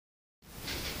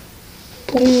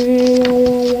I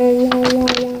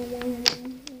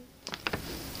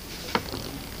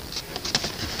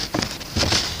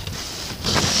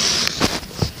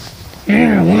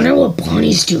wonder what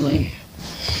Bonnie's doing.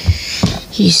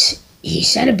 He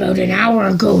said about an hour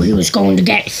ago he was going to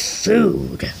get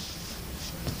food.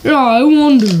 Yeah, I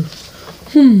wonder.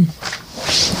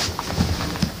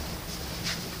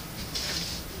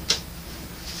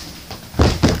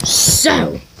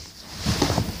 So.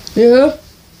 Yeah?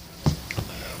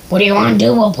 What do you want to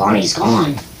do while Bonnie's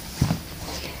gone?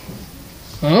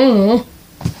 I don't know.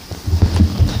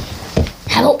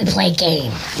 How about we play a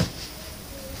game?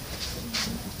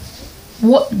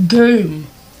 What game?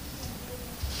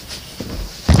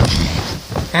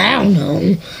 I don't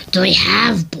know. Do they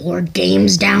have board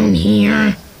games down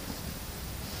here?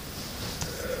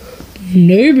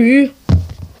 Maybe.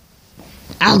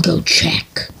 I'll go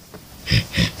check.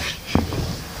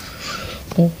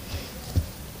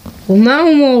 Well, now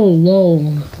I'm all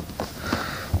alone.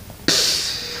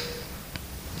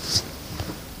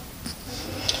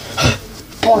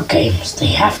 Board games. They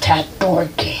have to have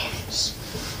board games.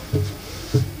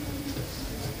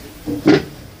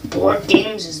 Board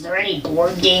games? Is there any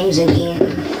board games in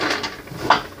here?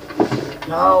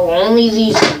 No, only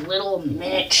these little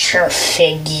miniature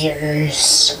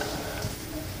figures.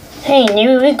 Hey,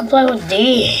 maybe we could play with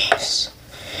these.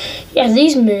 Yeah,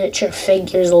 these miniature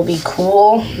figures will be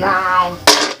cool. Nah,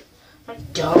 I'm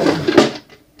dumb.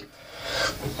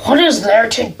 What is there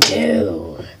to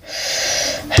do?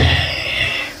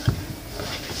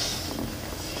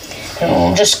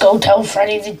 We'll just go tell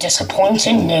Freddy the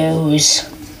disappointing news.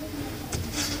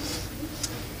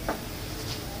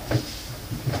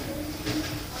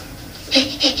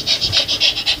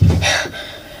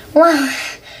 Well,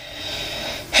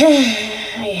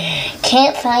 I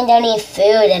can't find any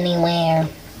food anywhere.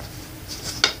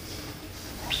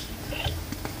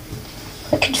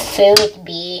 What could food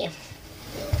be?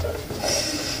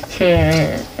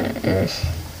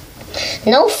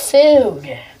 No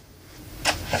food.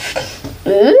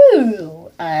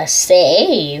 Ooh, a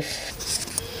safe.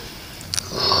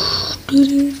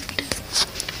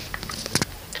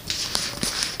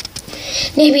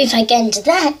 Maybe if I get into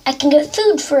that, I can get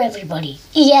food for everybody.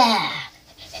 Yeah.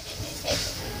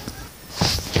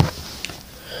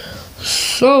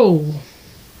 So,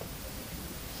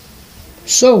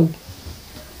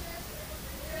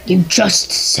 you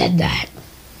just said that.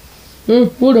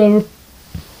 Whatever.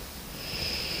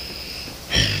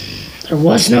 There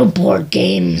was no board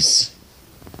games.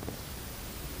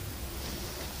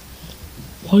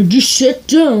 Why'd you sit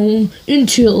down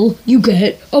until you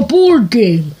get a board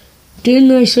game?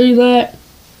 Didn't I say that?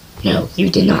 No,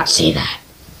 you did not say that.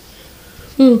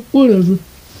 Whatever.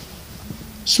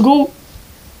 So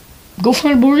go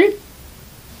find a board game?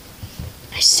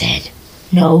 I said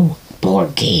no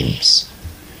board games.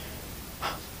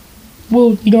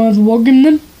 Well, you don't have a board game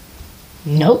then?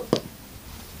 Nope.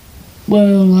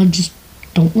 Well, I just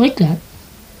don't like that.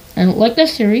 I don't like that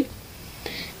theory.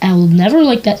 I will never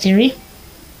like that theory.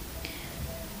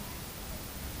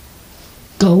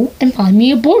 Go and find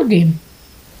me a board game.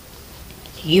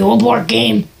 You a board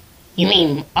game? You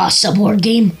mean us a board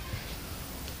game?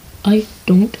 I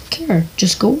don't care.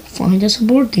 Just go find us a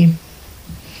board game.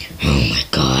 Oh my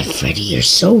God, Freddy, you're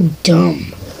so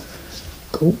dumb.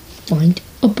 Go find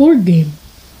a board game.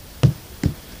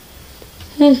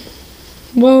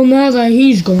 Well, now that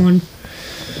he's gone,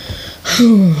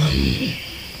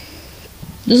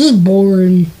 this is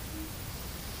boring.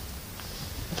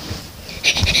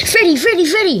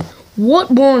 Freddy!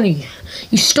 What, Bonnie?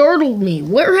 You startled me.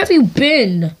 Where have you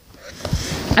been?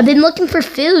 I've been looking for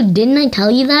food. Didn't I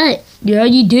tell you that? Yeah,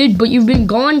 you did, but you've been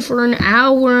gone for an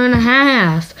hour and a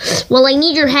half. Well, I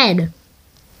need your head.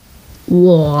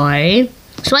 Why?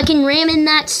 So I can ram in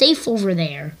that safe over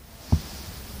there.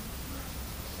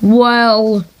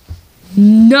 Well,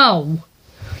 no.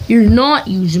 You're not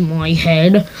using my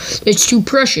head. It's too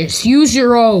precious. Use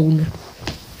your own.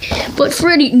 But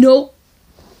Freddy, no.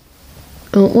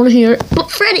 I don't want to hear it. But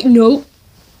Freddy, no.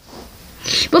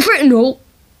 But Freddy, no.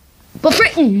 But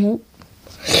Freddy, no.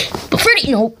 But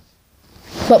Freddy, no.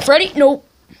 But Freddy, no.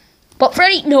 But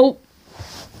Freddy, no.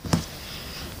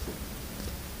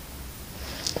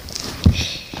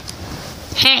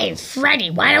 Hey, Freddy,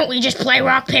 why don't we just play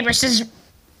rock, paper, scissors?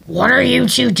 What are you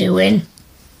two doing?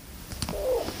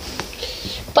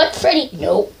 But Freddy,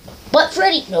 no. But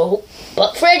Freddy, no.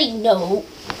 But Freddy, no.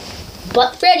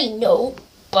 But Freddy, no.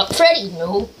 But Freddy,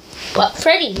 no. But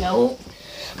Freddy, no.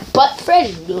 But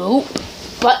Freddy, nope.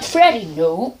 But Freddy,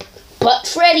 nope. But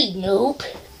Freddy, nope.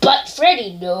 But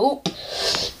Freddy, nope.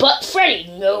 But Freddy,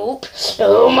 nope.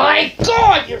 Oh my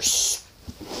God, you're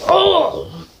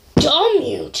Oh, dumb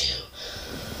you two.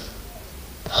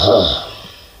 I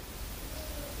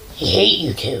hate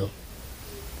you two.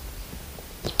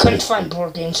 Couldn't find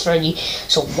board games, Freddy,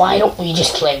 so why don't we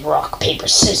just play rock, paper,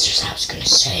 scissors, I was gonna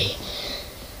say.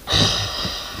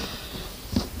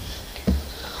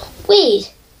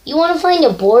 Wait, you want to find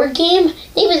a board game?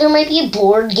 Maybe there might be a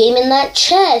board game in that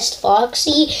chest,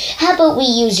 Foxy. How about we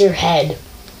use your head?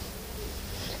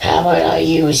 How about I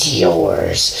use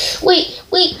yours? Wait,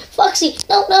 Foxy,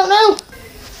 no.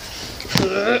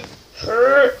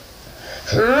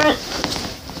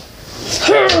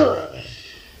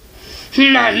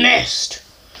 I missed.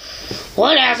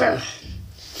 Whatever.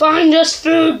 Find us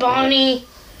food, Bonnie.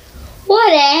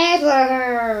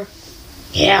 Whatever.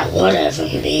 Yeah, whatever,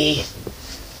 me.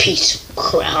 Piece of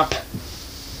crap.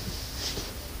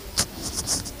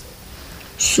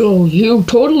 So you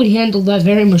totally handled that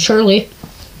very maturely.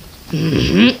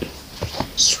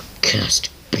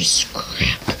 Sarcastic piece of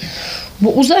crap.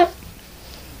 What was that?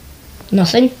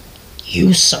 Nothing.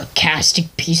 You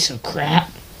sarcastic piece of crap.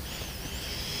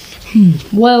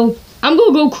 Well, I'm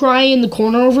gonna go cry in the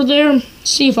corner over there.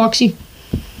 See you, Foxy.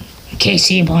 Okay,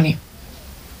 see you, Bonnie.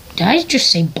 Did I just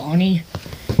say Bonnie?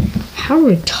 How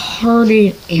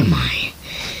retarded am I?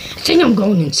 I think I'm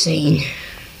going insane.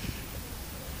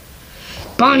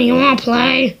 Bonnie, you wanna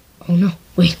play? Oh no,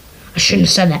 wait, I shouldn't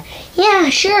have said that. Yeah,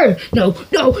 sure. No.